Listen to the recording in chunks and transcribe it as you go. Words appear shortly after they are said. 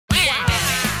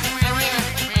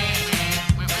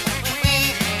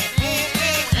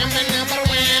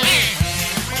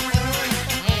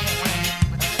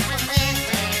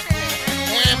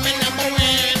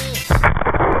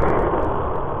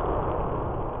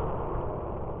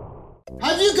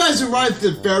you guys arrived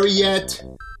at the ferry yet?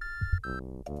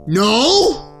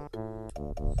 No?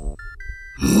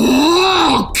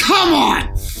 Oh, come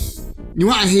on! You know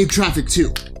what? I hate traffic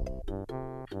too.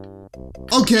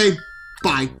 Okay,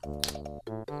 bye.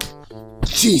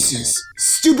 Jesus.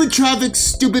 Stupid traffic,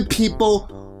 stupid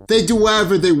people. They do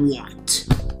whatever they want.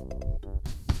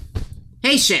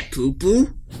 Hey, shit,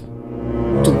 poo-poo.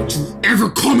 Don't you ever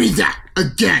call me that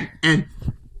again. And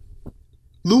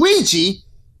Luigi,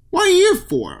 what are you here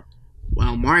for?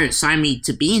 Well, Mario assigned me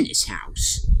to be in this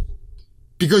house.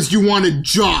 Because you want a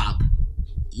job?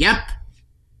 Yep.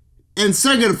 And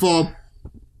second of all,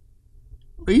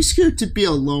 are you scared to be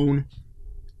alone?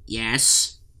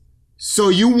 Yes. So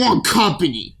you want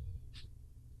company?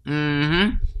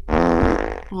 Mm-hmm.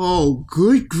 Oh,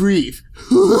 good grief.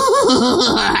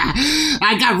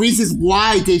 I got reasons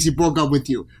why Daisy broke up with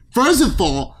you. First of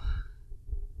all,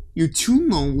 you're too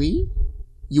lonely,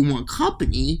 you want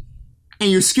company,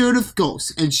 and you're scared of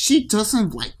ghosts, and she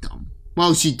doesn't like them.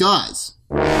 Well, she does.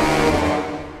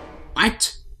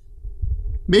 What?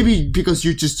 Maybe because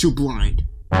you're just too blind.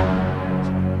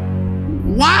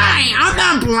 Why? I'm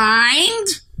not blind!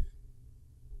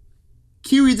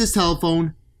 Can you read this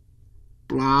telephone?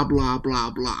 Blah, blah,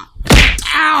 blah, blah.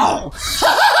 Ow!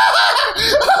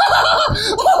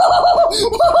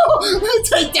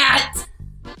 Take that!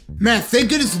 Man, thank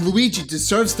goodness Luigi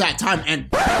deserves that time and...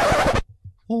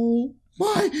 Oh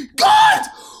my God!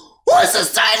 Who's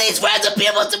assigning these random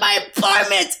people to my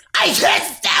apartment? I can't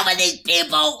stand with these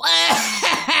people!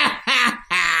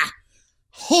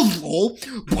 Hello,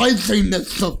 my name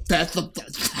is the Death of the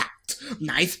Cat.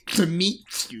 Nice to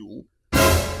meet you.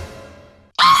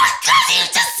 Oh my God, you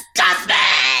disgust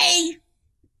me!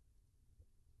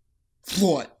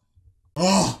 What?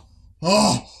 Oh,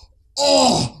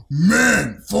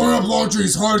 man! Throwing up laundry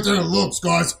is harder than it looks,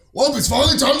 guys. Well, it's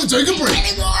finally time to take a break.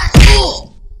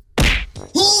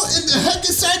 Who in the heck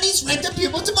assigned these random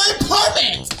people to my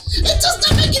apartment? It does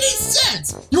not make any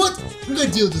sense! You know what? I'm gonna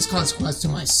deal with this consequence to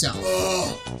myself.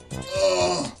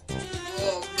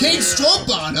 Kate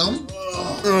Strawbottom!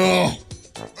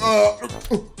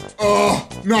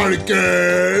 Not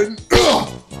again! Oh,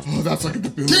 that's like a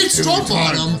debilitating Kate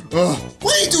Strawbottom!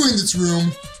 What are you doing in this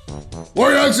room? Why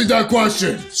are you asking that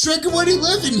question? Striker, why do you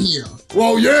live in here?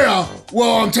 Well, yeah.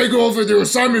 Well, I'm taking over the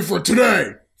assignment for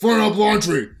today. Throwing up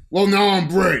laundry. Well, now I'm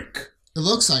break. It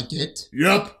looks like it.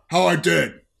 Yep, how I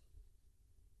did.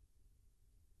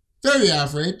 Very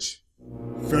average.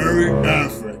 Very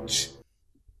average.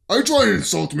 Are you trying to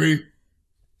insult me?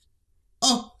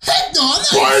 Oh, heck no, I'm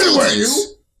not Anyways, insulting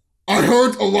you! I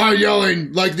heard a lot of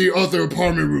yelling like the other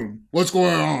apartment room. What's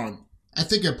going on? I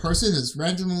think a person has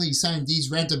randomly assigned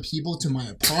these random people to my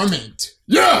apartment.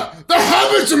 Yeah, that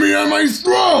happened to me on my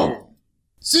throne!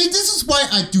 See, this is why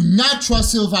I do not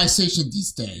trust civilization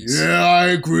these days. Yeah, I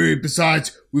agree.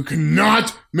 Besides, we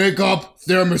cannot make up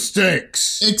their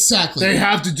mistakes. Exactly. They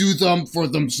have to do them for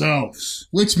themselves.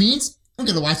 Which means, I'm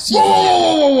gonna watch TV.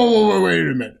 Whoa, wait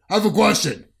a minute. I have a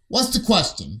question. What's the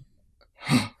question?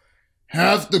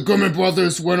 Have the Goodman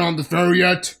brothers went on the ferry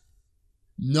yet?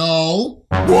 No.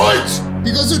 What?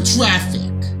 Because of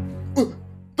traffic.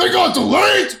 They got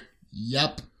delayed?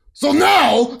 Yep. So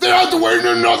now, they have to wait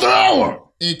another hour.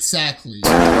 Exactly.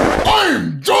 I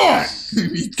am done!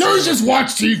 Can we just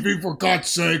watch TV for God's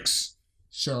sakes?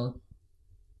 Sure.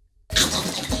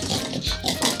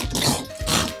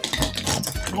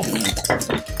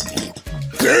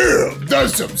 Damn,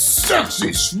 that's some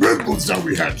sexy shrimples that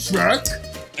we have, Shrek.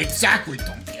 Exactly,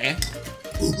 Donkey.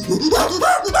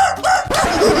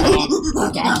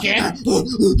 Donkey?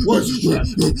 What's Shrek?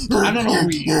 I don't know who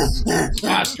he is.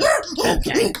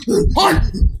 Okay. What?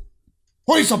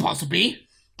 Who are you supposed to be?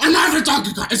 I'm not the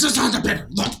Donkey Kong. It's just on the paper.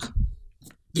 Look.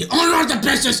 The owner of the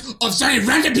business of sending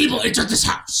random people into this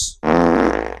house.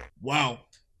 Wow,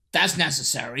 that's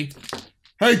necessary.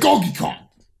 Hey, Donkey Kong.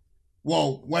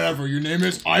 Well, whatever your name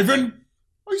is, Ivan?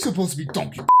 Are you supposed to be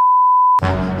Donkey? Shut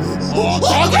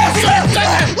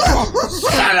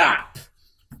up!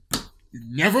 You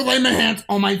never lay my hands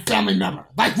on my family member,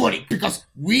 like Woody, because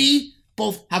we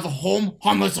both have a home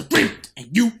harmless agreement,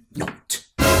 and you know it.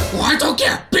 Well, I don't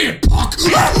care. Beat it, punk.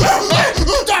 Stop!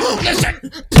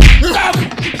 Listen!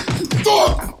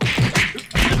 Stop!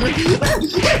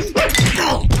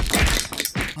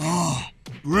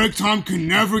 Break time can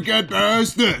never get better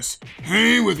as this.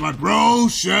 Hanging with my bro,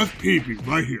 Chef Pee-Pee,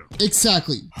 right here.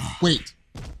 Exactly. Wait.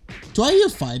 Do I hear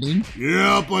fighting?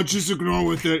 Yeah, but just ignore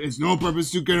with it. It's no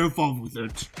purpose to get involved with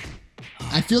it.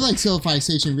 I feel like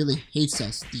civilization really hates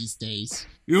us these days.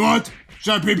 You know what?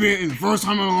 Chef Pee-Pee, it's the first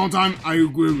time in a long time I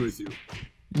agree with you.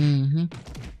 Mm-hmm.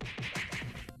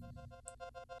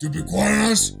 To be quite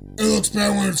honest, it looks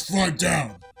bad when it's front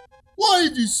down. Why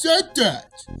have you said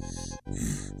that?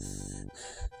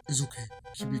 It's okay.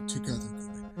 Keep it together,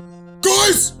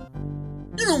 guys!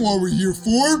 You know what we're here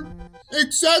for.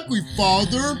 Exactly,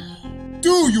 Father.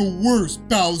 Do your worst,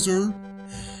 Bowser.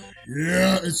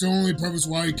 Yeah, it's the only purpose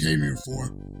why I came here for.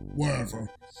 Whatever.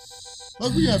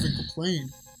 Like we haven't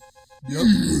complained. Yep.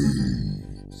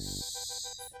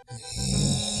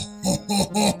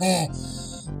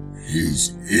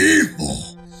 He's evil.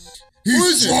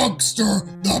 He's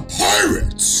Trunkster the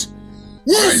Pirates.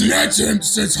 We've met him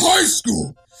since high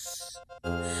school.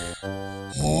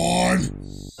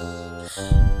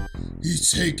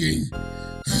 He's taking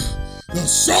the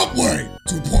subway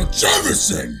to Port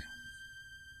Jefferson.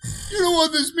 You know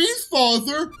what this means,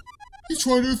 Father? He's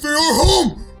trying to invade our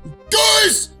home.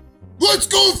 Guys, let's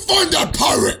go find that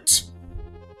pirate.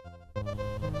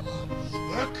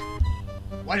 Look,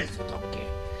 what is it, Donkey?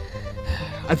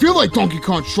 I feel like Donkey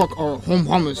Kong struck our home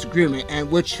harmless agreement in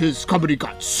which his company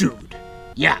got sued.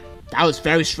 Yeah, that was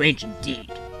very strange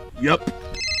indeed. Yup.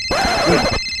 Wait,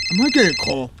 am I getting a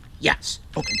call? Yes.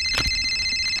 Okay.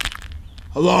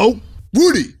 Hello?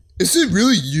 Woody, is it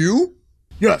really you?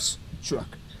 Yes, Shrek.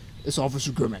 It's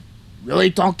Officer Goodman. Really,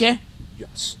 Donkey?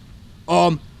 Yes.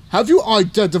 Have you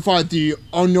identified the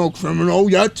unknown criminal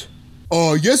yet?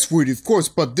 Yes, Woody, of course,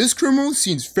 but this criminal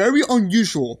seems very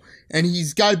unusual, and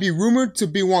he's gotta be rumored to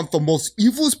be one of the most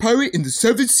evilest pirate in the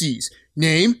 7 seas.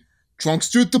 Name,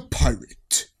 Trunkster the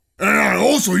Pirate. And I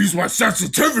also use my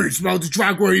sensitivity spell to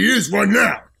track where he is right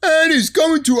now. And he's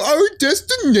coming to our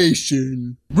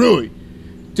destination. Really?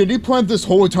 Did he plan this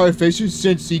whole entire phase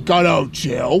since he got out of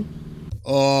jail?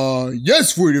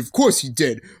 Yes, Woody, of course he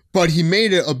did, but he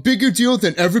made it a bigger deal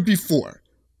than ever before.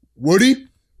 Woody,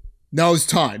 now it's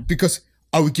time, because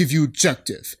I will give you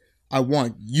objective. I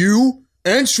want you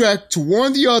and Shrek to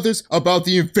warn the others about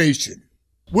the invasion.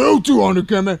 Will do,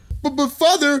 Undergamer. But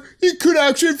Father, he could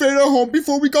actually invade our home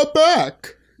before we got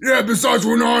back. Yeah, besides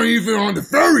we're not even on the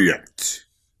ferry yet.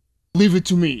 Leave it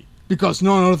to me, because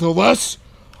nonetheless,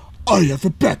 I have a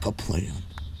backup plan.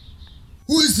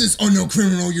 Who is this unknown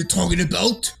criminal you're talking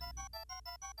about?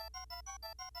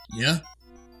 Yeah?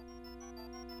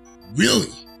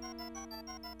 Really?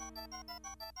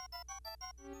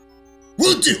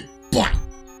 Will do! Bye!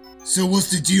 So what's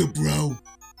the deal, bro?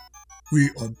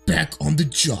 We are back on the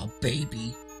job,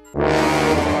 baby.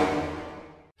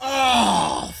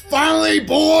 Oh, finally,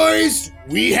 boys!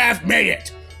 We have made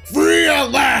it! Free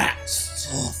at last!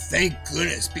 Oh, thank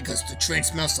goodness, because the train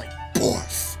smells like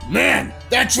barf. Man,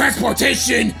 that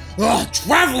transportation,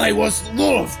 traveling was a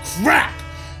load of crap.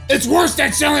 It's worse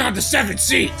than sailing on the 7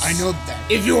 seas. I know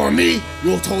that. If you are me,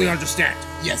 you'll totally understand.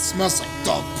 Yes, smells like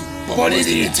dog poop. But in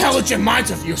the intelligent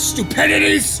minds of your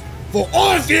stupidities, for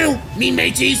all of you, me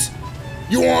mateys,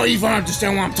 you won't even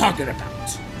understand what I'm talking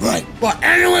about. Right. But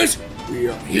anyways, we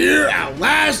are here at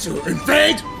last to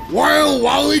invade Wario and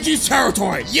Waluigi's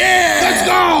territory. Yeah! Let's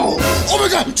go! Oh my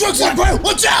god, drugs on fire!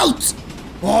 Watch out!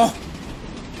 Oh.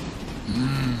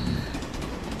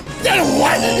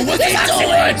 What's he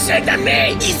doing? Said to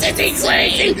me! He's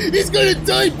crazy! He's gonna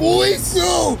die, boys!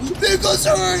 No! There goes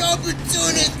our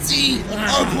opportunity!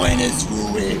 Our plan is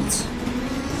ruined!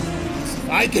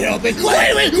 I can help it! Wait!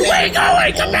 Where are you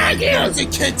going? Come back here! I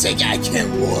can't take it! I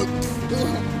can't walk!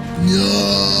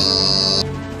 No!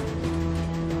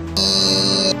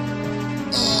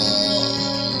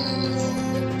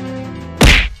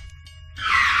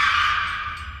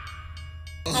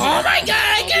 Oh my god!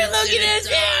 I can't look at this!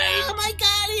 Oh my god!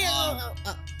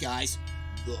 Guys,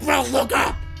 look. Bro, look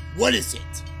up! What is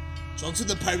it? Trunkster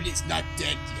the Pirate is not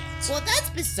dead yet. Well, that's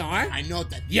bizarre. I know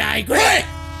that. Yeah, I agree. Hey!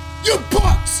 You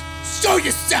punks! Show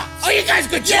yourself! Oh, you guys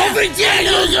could show me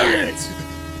it!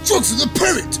 Trunkster the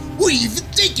Pirate! What are you even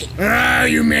thinking?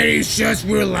 You mateys, just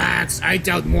relax. I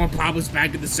dealt more problems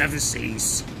back in the 7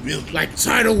 seas. Really? Like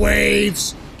tidal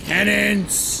waves,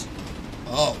 cannons.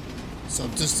 Oh. So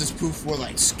does this proof we're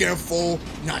like scareful,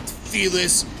 not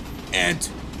fearless, and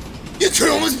you could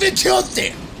almost been killed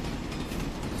there?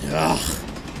 Ugh,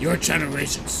 your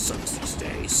generation sucks these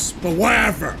days. But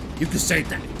whatever, you can say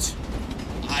that.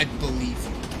 I believe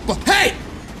you. But hey!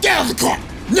 Get out of the car!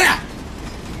 Now!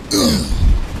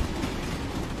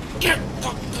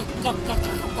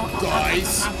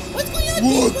 Guys, What's going on?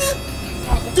 look!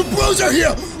 The bros are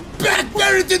here! Back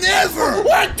better than ever!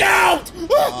 What out?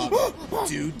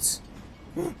 Dudes,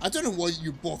 I don't know what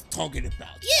you're both talking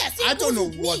about. Yes, I don't know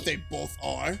what they both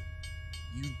are.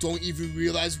 You don't even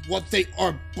realize what they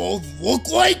are both look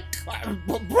like?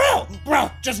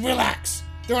 Bro, just relax.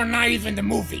 They're not even the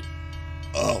movie.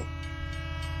 Oh.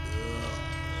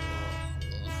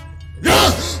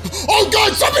 Oh god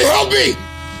God, somebody help me!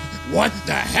 What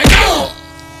the heck?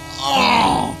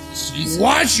 Oh! Jesus.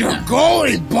 Watch your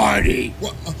going, buddy!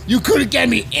 What? You could get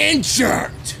me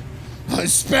injured!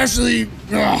 Especially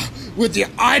with the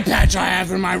eye patch I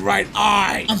have in my right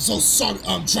eye. I'm so sorry,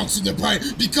 Trunks in the Pie,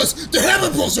 because the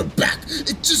Hammer Bros are back!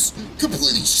 It just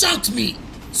completely shocked me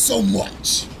so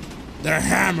much. The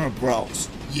Hammer Bros.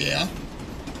 Yeah?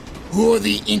 Who are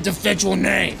the individual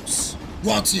names?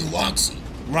 Roxy and Loxy.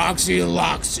 Roxy and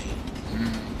Loxy.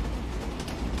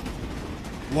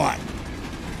 What?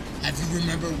 Have you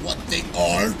remember what they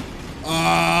are?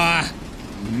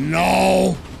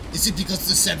 No. Is it because of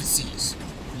the Seven Seas?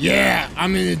 Yeah,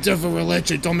 I'm in a different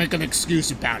religion. Don't make an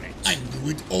excuse about it. I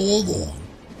knew it all along.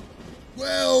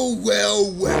 Well.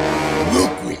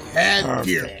 Look, we have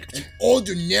here an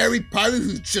ordinary pirate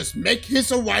who just made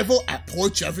his arrival at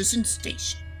Port Jefferson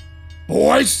Station.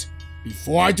 Boys,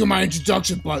 before I do my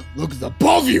introduction, but look at the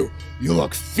both of you. You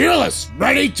look fearless,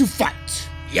 ready to fight.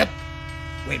 Yep.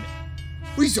 Wait a minute.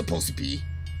 Who are you supposed to be?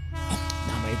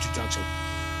 Now my introduction.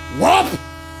 Whoop!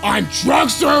 I'm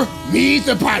Trunkster, me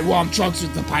the pirate. Well, I'm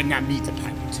Trunkster the pirate, not me the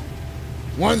pirate.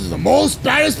 One of the most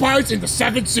baddest pirates in the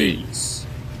Seven Seas.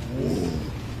 Ooh,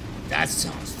 that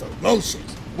sounds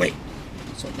ferocious. Wait,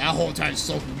 so that whole time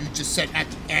slogan you just said at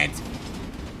the end,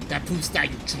 that proves that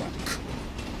you're drunk.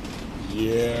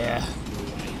 Yeah,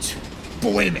 you're right.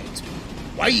 But wait a minute,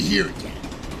 why are you here again?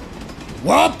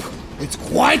 Whoop! It's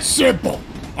quite simple.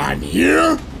 I'm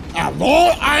here at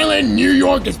Long Island, New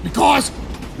York. It's because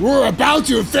we're about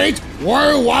to invade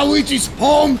Wario and Waluigi's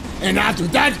home, and after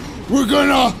that, we're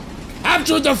gonna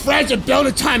capture the friends and build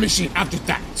a time machine after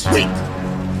that. Wait,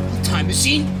 a time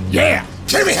machine? Yeah!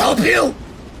 Can we help you?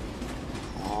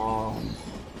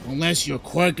 Unless you're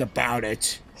quick about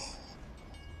it.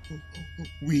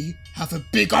 We have a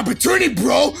big opportunity,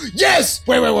 bro! Yes!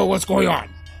 Wait, what's going on?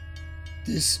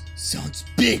 This sounds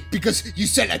big because you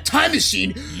said a time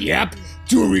machine. Yep,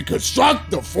 to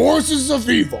reconstruct the forces of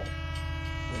evil. Wait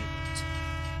a minute.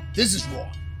 This is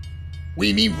wrong. What do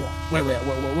you mean wrong? Wait,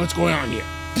 what's going on here?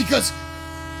 Because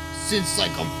since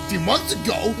like a few months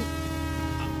ago,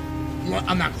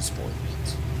 I'm not gonna spoil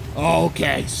it.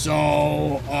 Okay,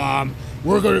 so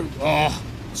we're gonna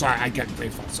sorry, I get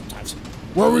brain fart sometimes.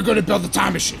 Where are we gonna build the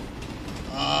time machine?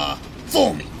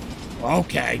 For me.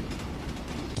 Okay.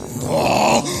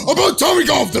 About time we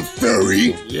got off the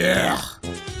ferry. Yeah.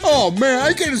 Oh man,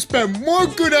 I could have spent more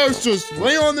good hours just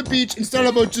laying on the beach instead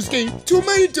of just getting too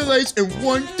many delays in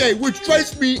one day, which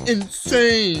drives me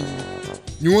insane.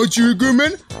 You know what, you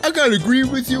Goodman? I gotta agree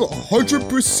with you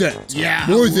 100%. Yeah.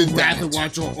 More than that. that. To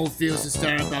watch all old feels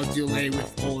instead about delay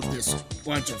with all this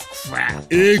bunch of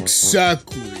crap.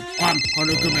 Exactly. I'm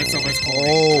Hunter Goodman, somebody's calling.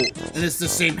 Oh, And it's the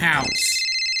same house.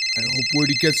 I hope we're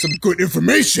to get some good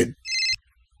information.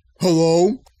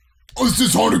 Hello? Oh, is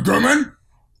this Hunter Goodman?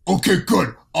 Okay,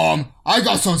 good. I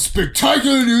got some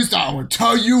spectacular news that I will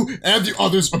tell you and the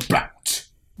others about.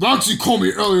 Loxy called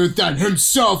me earlier that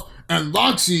himself and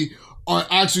Loxy are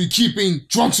actually keeping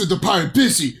Trunkster the Pirate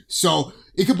busy, so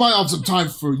it could buy off some time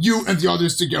for you and the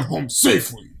others to get home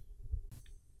safely.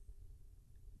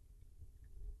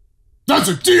 That's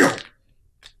a deal!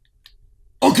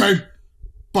 Okay,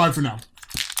 bye for now.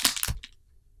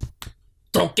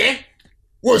 Okay?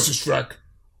 What's this, Shrek?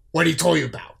 What did he tell you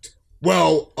about?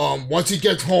 Well, once he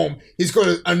gets home, he's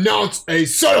gonna announce a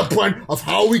setup plan of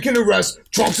how we can arrest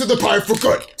Trunkster the Pirate for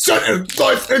good. Set in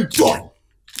life and done!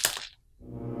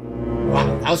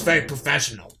 Wow, that was very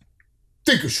professional.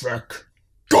 Thank you, Shrek.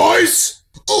 Guys!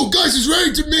 Oh, guys is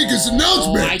ready to make his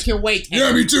announcement! I can wait.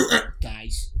 Yeah, me too.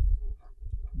 Guys,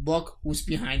 look who's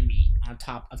behind me on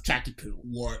top of Jackie Poo.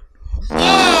 What?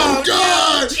 Oh,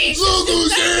 God! Jesus, Look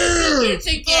who's here! it's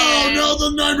again. Oh, now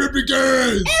the nightmare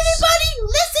begins! Everybody,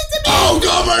 listen to me. Oh,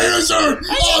 God, my ears hurt!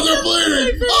 Oh, they're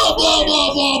bleeding! Oh, blah,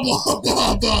 blah, blah, blah,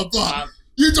 blah, blah, blah.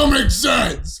 You don't make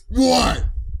sense! What?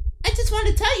 I just want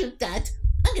to tell you that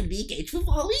I'm gonna be engaged with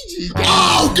Luigi.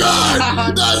 Oh,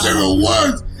 God! That's even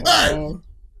worse! Hey!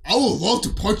 I would love to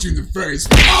punch you in the face.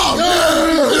 Oh,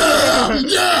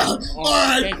 yeah!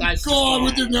 Alright, guys. go on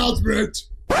with the announcement.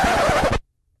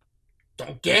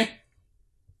 Okay?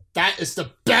 That is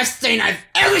the best thing I've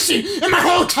ever seen in my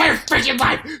whole entire freaking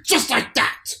life! Just like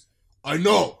that! I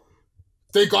know.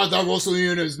 Thank God that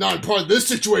Rosalina is not a part of this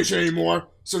situation anymore,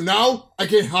 so now I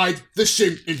can hide the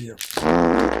shame in here.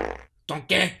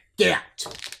 Okay? Get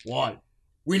out. What?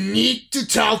 We need to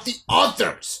tell the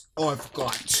others! Oh, I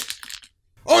forgot.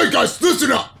 Alright guys,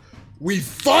 listen up! We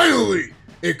finally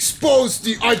exposed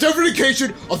the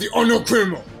identification of the unknown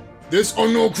criminal. This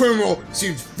unknown criminal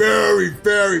seems very,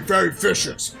 very, very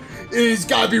vicious. He's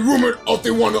gotta be rumored of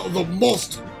the one of the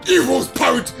most evilest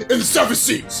pirate in the 7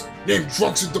 seas, named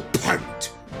Drunks the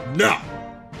Pirate. Now,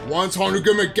 once Hunter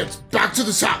Goodman gets back to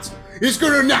this house, he's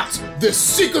gonna announce this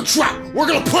secret trap we're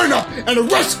gonna put up and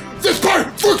arrest this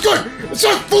pirate for good! It's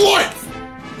not for life!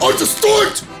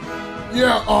 Understood?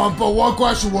 Yeah, but one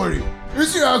question, Woody.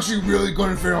 Is he actually really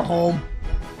gonna fit a home?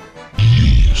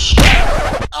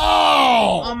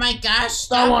 Oh! Oh my gosh!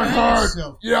 That one hurt!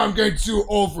 yourself. Yeah, I'm getting too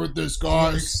old for this,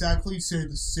 guys. Exactly say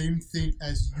the same thing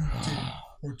as you did,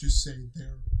 or just say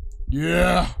there.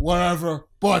 Yeah, whatever.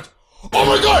 But, oh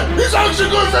my god! He's actually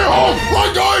gonna fit a home!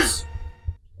 Right, guys?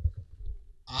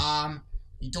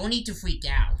 You don't need to freak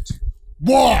out.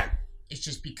 Why? It's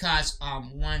just because,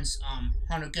 once,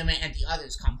 Hunter Goodman and the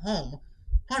others come home,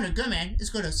 Hunter Goodman is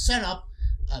gonna set up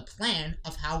a plan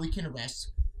of how we can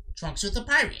arrest Trunks the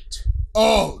Pirate.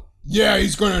 Oh, yeah,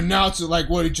 he's gonna announce it like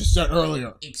what he just said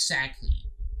earlier. Exactly.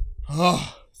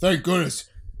 Oh, thank goodness.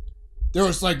 There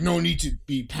was like no need to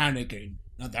be panicking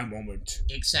at that moment.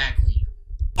 Exactly.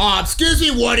 Excuse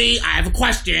me, Woody, I have a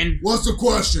question. What's the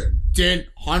question? Did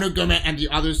Hunter Goodman and the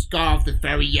others got off the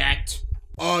ferry yet?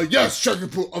 Yes, Chef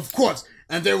of course.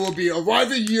 And they will be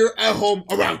arriving here at home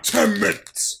around 10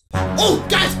 minutes. Oh,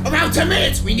 guys, around 10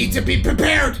 minutes, we need to be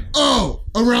prepared. Oh,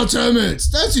 around 10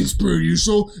 minutes. That seems pretty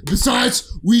useful.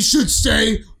 Besides, we should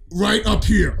stay right up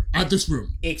here at this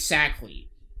room. Exactly.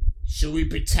 Should we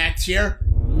protect here?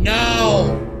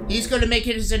 No! He's gonna make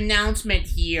his announcement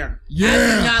here. Yeah.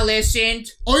 Have you not listened?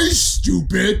 Are you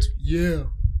stupid? Yeah.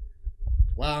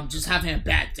 Well, I'm just having a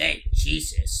bad day.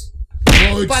 Jesus.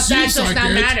 Well, it But that seems does like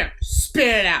not it. matter. Spit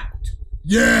it out.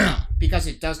 Yeah. Because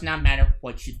it does not matter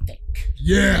what you think.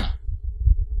 Yeah.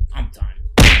 I'm done.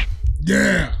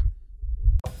 Yeah.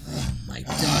 Oh my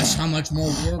gosh, how much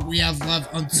more work we have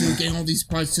left until getting all these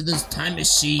parts to this time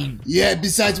machine. Yeah,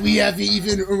 besides we haven't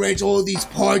even arranged all of these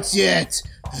parts yet.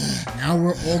 Now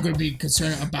we're all gonna be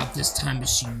concerned about this time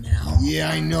machine now. Yeah,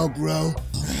 I know, bro.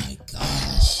 Oh my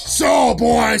gosh. So,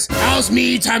 boys, how's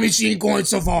me Time Machine going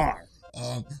so far?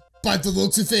 By the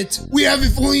looks of it, We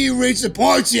haven't fully arranged the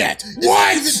parts yet.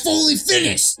 What? it's fully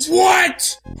finished.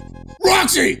 What?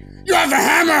 Roxy, you have a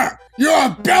hammer! You're a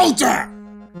belter!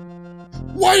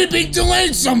 Why are you being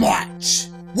delayed so much?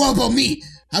 What about me?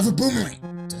 I have a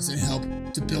boomerang. Doesn't help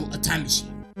to build a time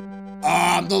machine.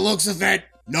 The looks of it,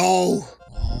 no.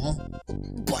 Oh.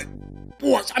 But,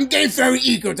 boys, I'm getting very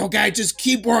eager, okay? Just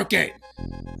keep working.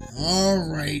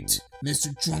 Alright,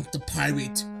 Mr. Drunk the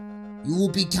Pirate. You will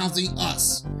be counting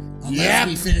us unless Yep.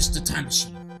 we finish the time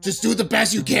machine. Just do the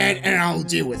best you can, and I'll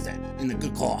deal with it in the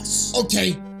good cause.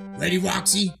 Okay, ready,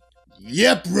 Roxy?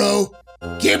 Yep, bro.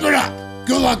 Keep it up.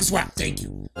 Good luck as well. Thank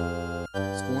you.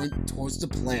 It's going towards the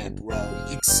plan, bro.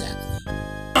 Exactly.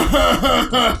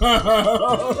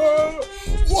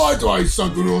 Why do I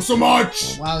suck at all so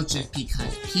much? Well, just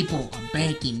because people are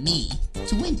banking me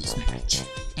to win this match.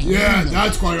 And Yeah, you know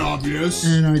that's quite obvious.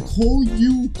 And I call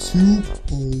you too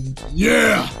old.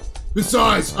 Yeah.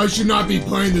 Besides, I should not be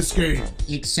playing this game.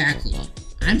 Exactly.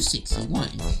 I'm 61,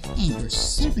 and you're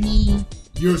 70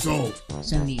 Years old.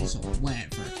 years old,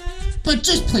 whatever. But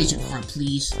just place your card,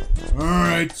 please.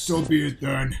 Alright, so be it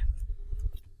then.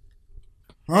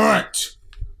 Alright.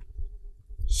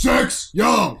 6,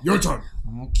 yellow, your turn.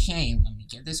 Okay, let me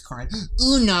get this card.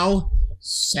 Uno,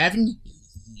 7,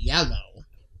 yellow.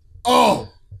 Oh,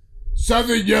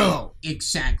 7 yellow.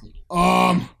 Exactly.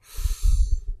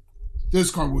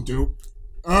 This card will do.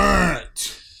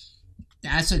 Alright.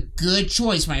 That's a good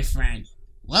choice, my friend.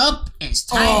 Well, it's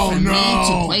time Oh, for me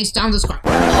no. to place down this card.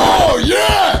 Oh,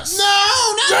 yes! No,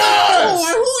 not Yes!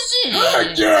 the door. Who's it?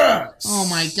 Heck yes! Oh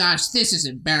my gosh, this is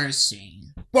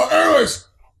embarrassing. But anyways,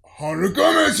 Hunter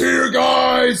Goodman's here,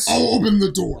 guys! I'll open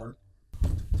the door.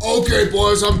 Okay,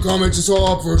 boys, I'm coming. Just hold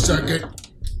up for a second.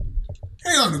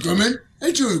 Hey, Hunter Goodman. Hey,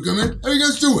 Hunter Goodman. How you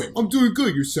guys doing? I'm doing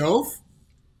good. Yourself?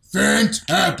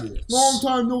 Fantabulous. Long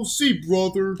time no see,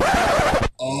 brother.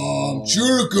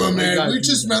 Hunter Goodman, gotta we do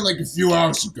just that. met like a few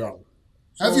hours ago.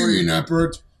 Have you Sorry. eaten that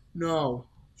bird? No.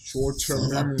 Short-term A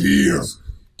memory. beer.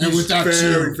 And He's with that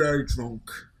very, too, very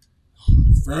drunk.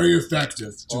 very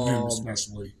effective to him Um,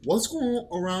 especially. What's going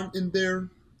around in there?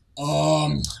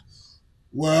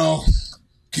 Well,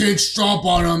 Kid Stomp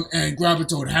on him and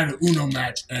Graviton had an Uno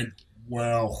match, and,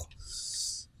 well,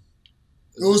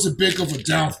 it was a bit of a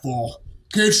downfall.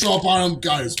 Kid Stomp on him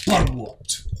got his butt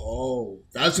whooped. Oh,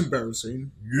 that's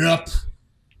embarrassing. Yep.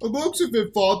 The looks of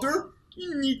it, Father.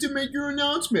 You need to make your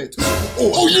announcement.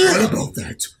 Oh yeah! What about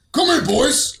that? Come here,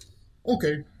 boys!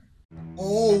 Okay.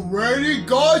 Alrighty,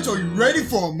 guys, are you ready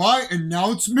for my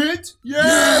announcement?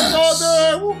 Yes!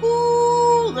 Father!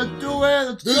 Woohoo! Let's do it!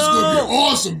 Let's This is go! gonna be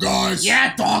awesome, guys!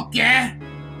 Yeah, dog, yeah.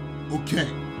 Okay.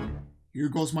 here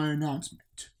goes my announcement.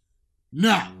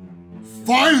 Now,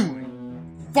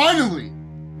 finally,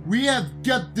 we have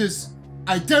got this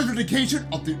identification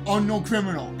of the unknown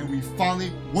criminal, and we finally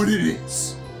what it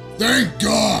is. Thank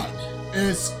God!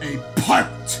 It's a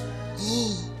pirate.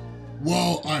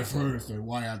 Well, I've heard of it.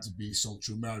 Why have to be so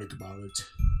dramatic about it?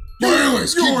 But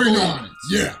anyways, keep already going know on. it.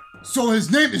 Yeah. So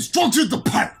his name is Drunkard the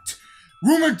Pirate,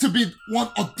 rumored to be one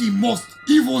of the most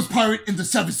evilest pirate in the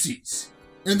 7 seas.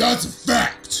 And that's a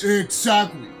fact.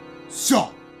 Exactly.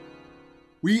 So,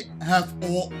 we have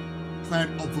all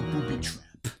planned of a booby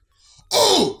trap.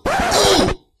 Oh!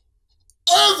 I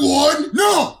have one!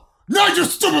 No! Not your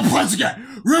stupid plans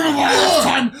again! Remember last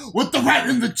time with the rat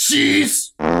and the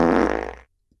cheese?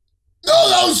 No,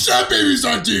 that was Chef Baby's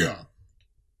idea!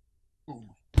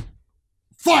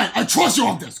 Fine, I trust you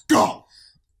on this. Go!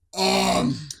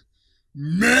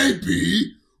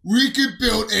 Maybe we could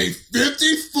build a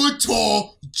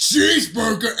 50-foot-tall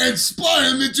cheeseburger and split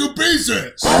him into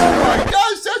pieces! Oh my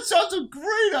gosh, that sounds a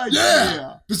great idea!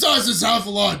 Yeah! Besides, it's half a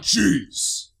lot of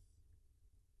cheese.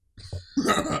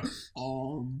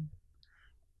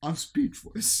 I'm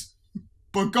speechless.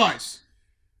 But guys,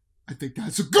 I think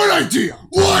that's a good idea!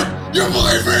 What? You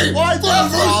believe me? Why For the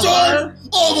first time?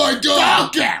 Oh my God!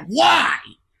 Okay, why?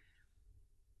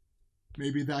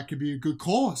 Maybe that could be a good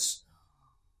cause.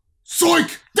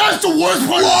 Psych! That's the worst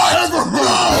part I've ever heard!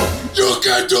 No! You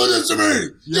can't do this to me!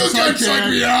 Yes, you can't psych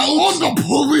me out! I'm the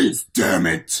police, damn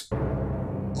it!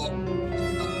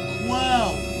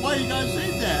 Wow, why you gotta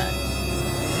say that?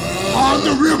 I'm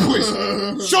the real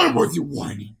police! Shut up with you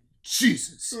whining!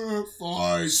 Jesus.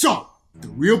 Fine. So, the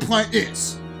real plan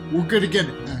is, we're gonna get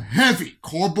a heavy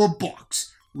cardboard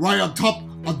box right on top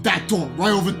of that door,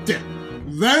 right over there.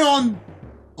 Then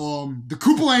on, the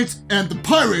Koopalanes and the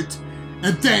pirate,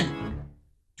 and then,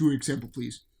 do an example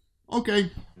please.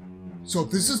 Okay, so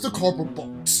this is the cardboard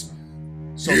box.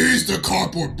 So, Here's the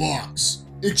cardboard box.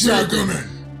 exactly. Gentlemen.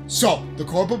 So, the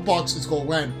cardboard box is gonna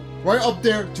land right up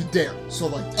there to there. So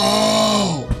like,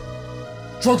 Oh!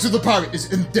 Trunks of the Pirate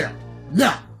is in there.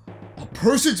 Now, a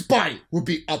person's body will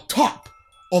be up top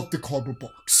of the cardboard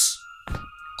box.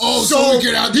 Oh, so we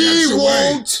can add the he extra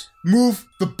won't weight. move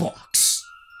the box.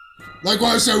 Like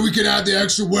what I said, we can add the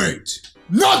extra weight.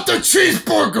 Not the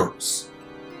cheeseburgers!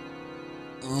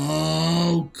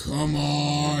 Oh, come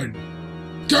on.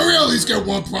 Can we at least get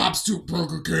one props to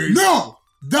Burger King? No!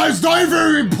 That is not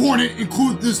very important,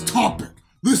 include this topic.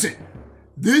 Listen,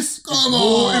 this Come is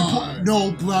more on. important.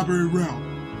 No blabbering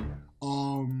around.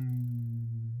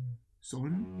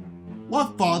 Son?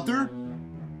 What, father?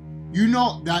 You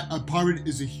know that a pirate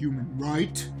is a human,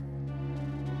 right?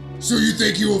 So you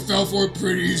think you will fall for it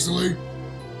pretty easily?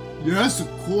 Yes, of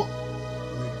course.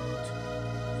 Wait a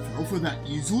minute. Fell for that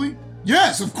easily?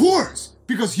 Yes, of course!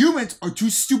 Because humans are too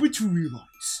stupid to realize.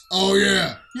 Oh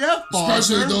yeah. Yeah, father.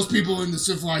 Especially those people in the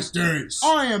civilized days.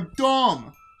 I am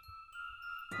dumb.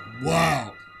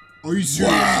 Wow. Are you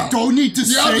serious? Wow. Don't need to You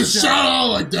say have to that. shout out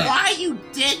like that. Why you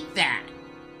did that?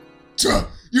 Tuh,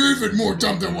 you're even more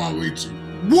dumb than Waluigi.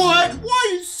 What? Why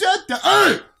you said that?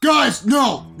 Hey! Guys,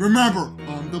 no! Remember,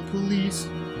 I'm the police,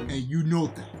 and you know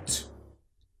that.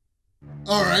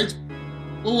 Alright.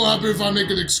 What will happen if I make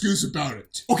an excuse about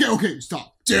it? Okay,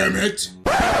 stop. Damn it.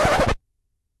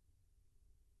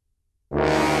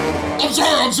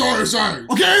 I'm sorry.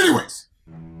 Okay, anyways.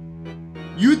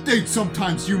 You think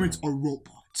sometimes humans are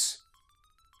robots.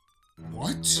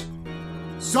 What?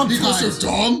 Sometimes. Because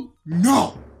they're dumb?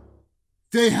 No!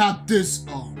 They have this,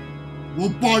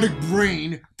 robotic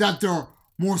brain that they're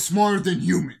more smarter than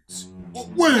humans. Or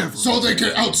whatever. So they can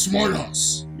outsmart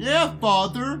us. Yeah,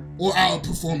 father. Or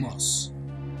outperform us.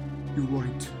 You're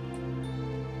right.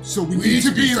 So we We need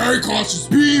to be very cautious.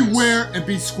 beware and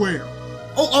be square.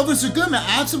 Oh, Officer Goodman,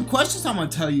 I have some questions I'm gonna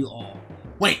tell you all.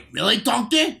 Wait, really,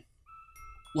 Donkey?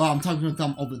 Well, I'm talking with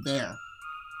them over there.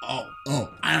 Oh,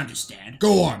 I understand.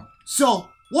 Go on. So,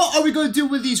 what are we gonna do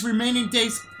with these remaining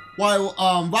days while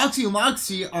Roxy and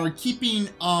Loxy are keeping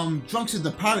Drunks of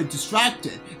the Pirate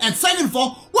distracted? And second of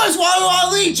all, where's Wario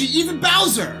and Waluigi, even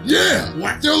Bowser? Yeah!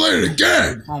 What? They're late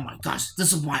again! Oh my gosh,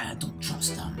 this is why I don't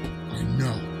trust them. I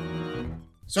know.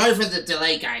 Sorry for the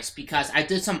delay, guys, because I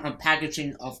did some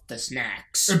unpackaging of the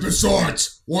snacks. And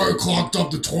besides, Wario clogged up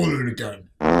the toilet again.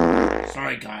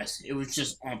 Sorry, guys, it was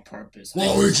just on purpose.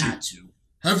 Well, I just Luigi. had to.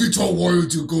 Have you told Wario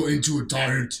to go into a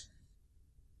diet?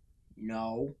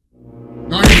 No.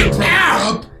 Now you can prep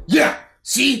Ow! up? Yeah,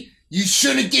 see? You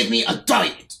shouldn't give me a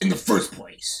diet in the first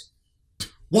place.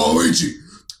 Waluigi,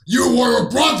 you and Wario are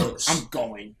brothers! I'm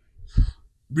going.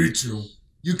 Me too.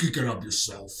 You can get up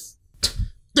yourself.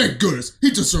 Thank goodness,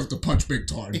 he deserved to punch big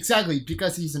time. Exactly,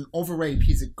 because he's an overrated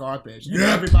piece of garbage, and Yep.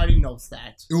 everybody knows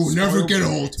that. It will never get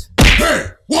Spoiled old. brat. Hey,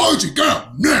 Waluigi, get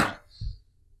up now!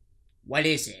 What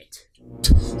is it?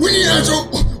 We need to answer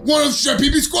one of Chef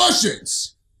Pee-Pee's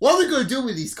questions. What are we gonna do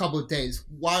with these couple of days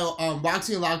while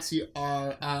Roxy and Loxy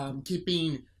are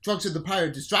keeping Drunks with the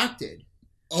Pirate distracted?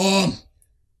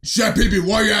 Chef Pee-Pee,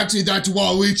 why are you asking that to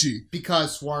Waluigi?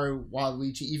 Because Wario,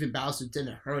 Waluigi, even Bowser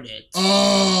didn't hurt it.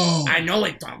 Oh. I know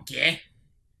it, donkey.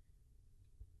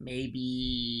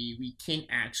 Maybe we can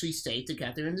actually stay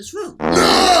together in this room. No!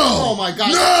 Oh my god,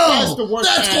 No! that's the worst.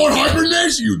 That's called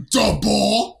hibernation, you dumb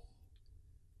ball!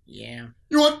 Yeah.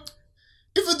 You know what?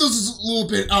 If this is a little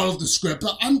bit out of the script,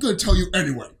 I'm gonna tell you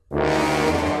anyway.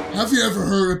 Have you ever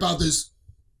heard about this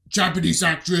Japanese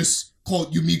actress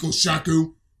called Yumiko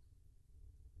Shaku?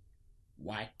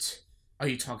 What are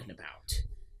you talking about?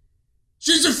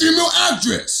 She's a female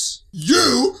actress!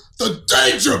 You, the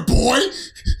danger boy!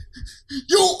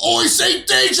 You always say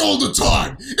danger all the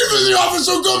time! Even the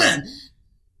Officer Goodman!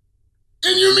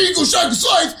 In Yumiko Shaku's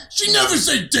life, she never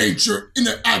said danger in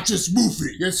the actress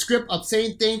movie. Your script of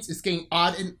saying things is getting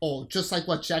odd and old, just like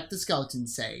what Jack the Skeleton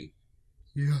say.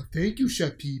 Yeah, thank you,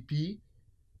 Chef Pee-Pee.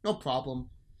 No problem.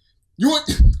 You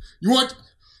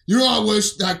know I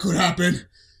wish that could happen?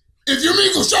 If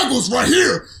Yumiko Shaku was right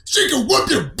here, she could whip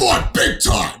your butt big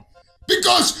time!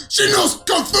 Because she knows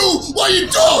Kung Fu while you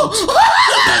don't! You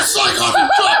can psych off your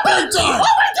butt big time!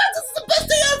 Oh my god, this is the best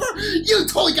day ever! You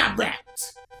totally got wrecked!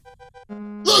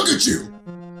 Look at you!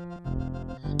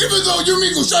 Even though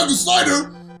Yumiko Shaku's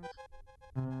lighter,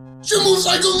 she moves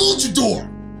like a luchador!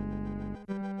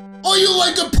 Or you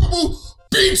like a purple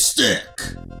beach stick?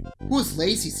 Who's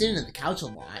lazy sitting on the couch a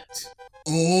lot?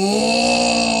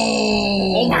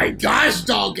 Oh my gosh,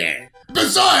 doggy!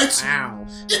 Besides, Ow.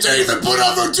 you didn't even put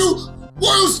over to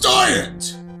Royal's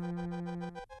diet!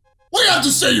 Why you have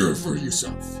to say you refer to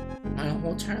yourself? My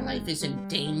whole entire life is in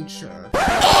danger.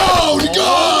 Oh, God!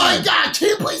 Oh my god, can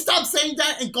you please stop saying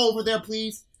that and go over there,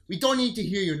 please? We don't need to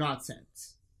hear your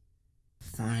nonsense.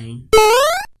 Fine.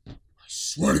 I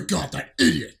swear to God, that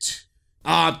idiot!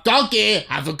 Donkey,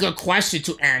 I have a good question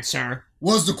to answer.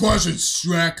 What's the question,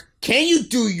 Shrek? Can you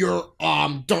do your,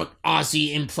 Dark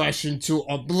Aussie impression to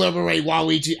obliterate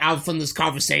Waluigi out from this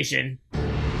conversation?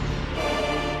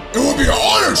 It would be an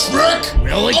honor, Shrek!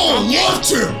 Really? I would Okay. love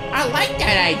to! I like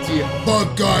that idea.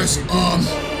 But guys,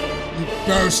 you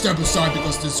better step aside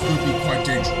because this could be quite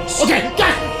dangerous. Okay,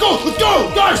 guys, go! Let's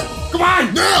go! Guys, come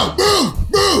on! Now,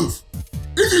 move!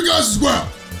 If you guys as well.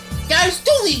 Guys,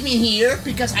 don't leave me here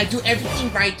because I do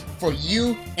everything right for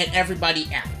you and everybody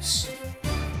else.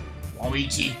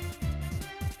 Waluigi,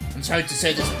 I'm sorry to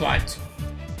say this, but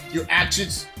your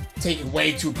actions take it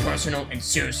way too personal and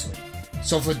seriously.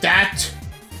 So for that,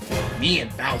 me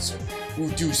and Bowser will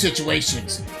do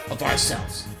situations of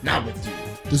ourselves, not with you.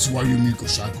 This is why Yumiko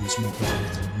Shaku is more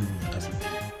important than you and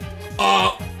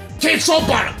everything. Control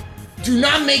bottom! Do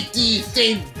not make the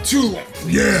thing too long.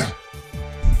 Yeah!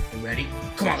 You ready?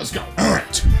 Come on, let's go.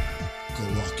 Alright. Go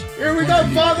lucky. Here we go,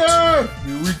 father!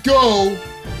 Here we go!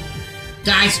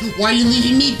 Guys, why are you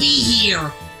leaving me be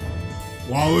here?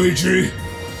 Waluigi,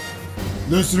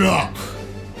 listen up.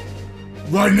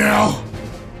 Right now,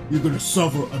 you're gonna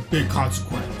suffer a big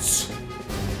consequence.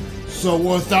 So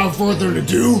without further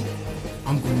ado,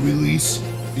 I'm gonna release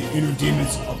the inner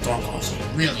demons of Dark Aussie.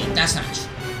 Really? That's not true.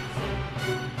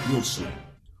 You'll see.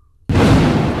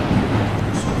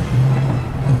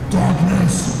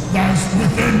 Darkness lies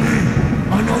within me.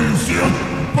 I know you see it,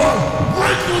 but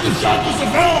break through the shackles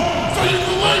of hell so you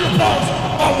can lay your paws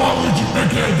on Waluigi,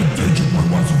 aka the danger boy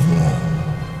once and for all.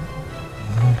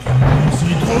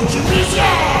 Okay, Kochimisa!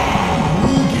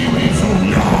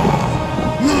 Ukimizuya!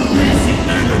 Release the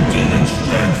inner demon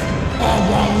strength on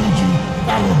Waluigi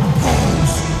that will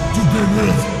propose to get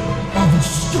rid of its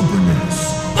stupidness.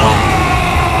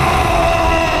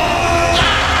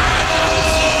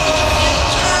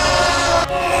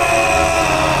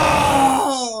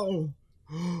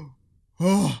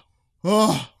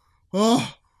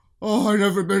 I've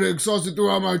never been exhausted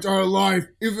throughout my entire life,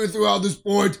 even throughout this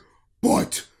point,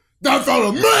 but that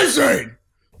felt amazing!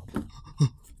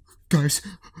 Guys,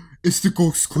 is the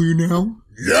ghost clear now?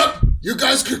 Yep, you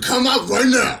guys can come out right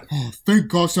now. Oh, thank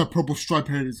gosh that purple stripe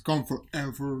head is gone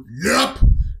forever. Yep,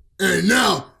 and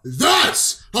now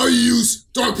that's how you use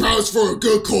dark powers for a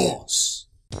good cause.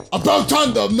 About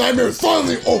time the nightmare is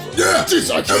finally over. Yeah,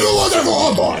 jeez, I can't believe ever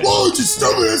online. Waluigi's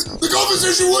stubbornness, the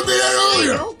conversation would be had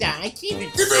earlier. I can't even.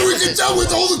 Even we can tell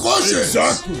with all the questions.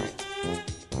 Exactly.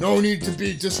 No need to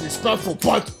be disrespectful,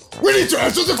 but we need to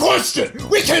answer the question.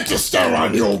 We can't just stare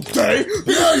around here all day.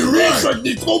 Yeah, you're right.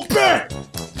 Needs to go back.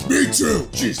 Me too.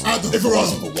 Jeez, At the if it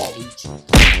wasn't front. for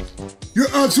Waluigi.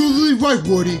 You're absolutely right,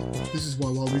 Woody. This is why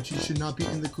Waluigi should not be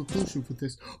in the conclusion for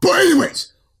this. But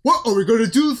anyways, what are we going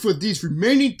to do for these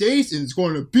remaining days? And it's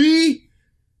going to be...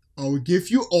 I will give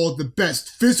you all the best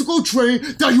physical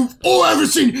training that you've all ever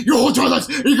seen your whole entire lives.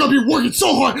 And you're going to be working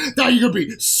so hard that you're going to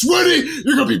be sweaty,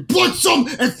 you're going to be bloodsome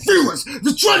and fearless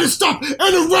to try to stop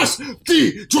and arrest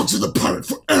the drugs of the pirate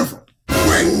forever.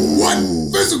 Wait, what?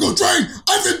 Physical training?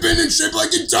 I haven't been in shape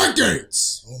like in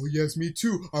decades. Oh yes, me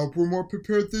too. I hope we're more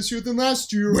prepared this year than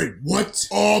last year. Wait, what?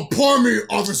 Pardon me,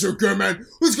 Officer Goodman.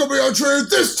 Who's going to be our trainer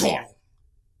this time?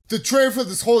 The trainer for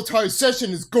this whole entire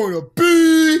session is going to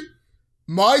be...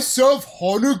 myself,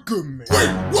 Hunter Goodman. Wait,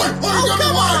 what? Oh,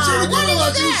 come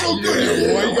on! You're so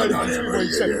good! Why you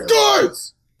gotta say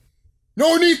guys!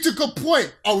 No need to complain.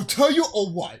 I will tell you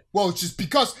all why. Well, it's just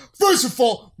because, first of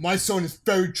all, my son is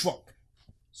very drunk.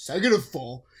 Second of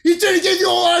all, he didn't give you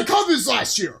a lot of confidence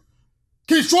last year.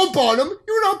 Case drunk on him,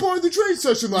 you were not part of the training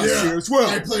session last year as well.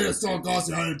 I played a song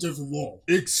and had a different role.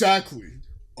 Exactly.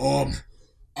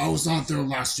 I was not there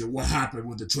last year. What happened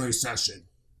with the training session?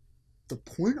 The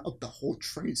point of the whole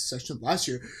training session last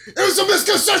year, it was a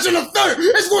misconception of failure.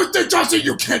 It's worth the Johnson.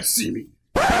 You can't see me.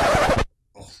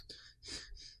 Oh,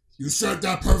 you said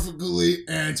that perfectly,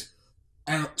 and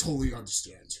I totally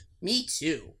understand. Me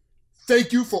too.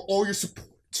 Thank you for all your support.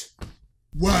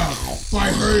 Well, by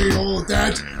hearing all of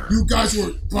that, you guys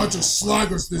were a bunch of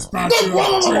sluggers this past year.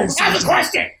 I have a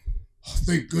question. Oh,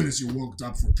 thank goodness you woke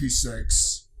up for peace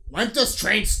sakes. When does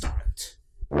train start?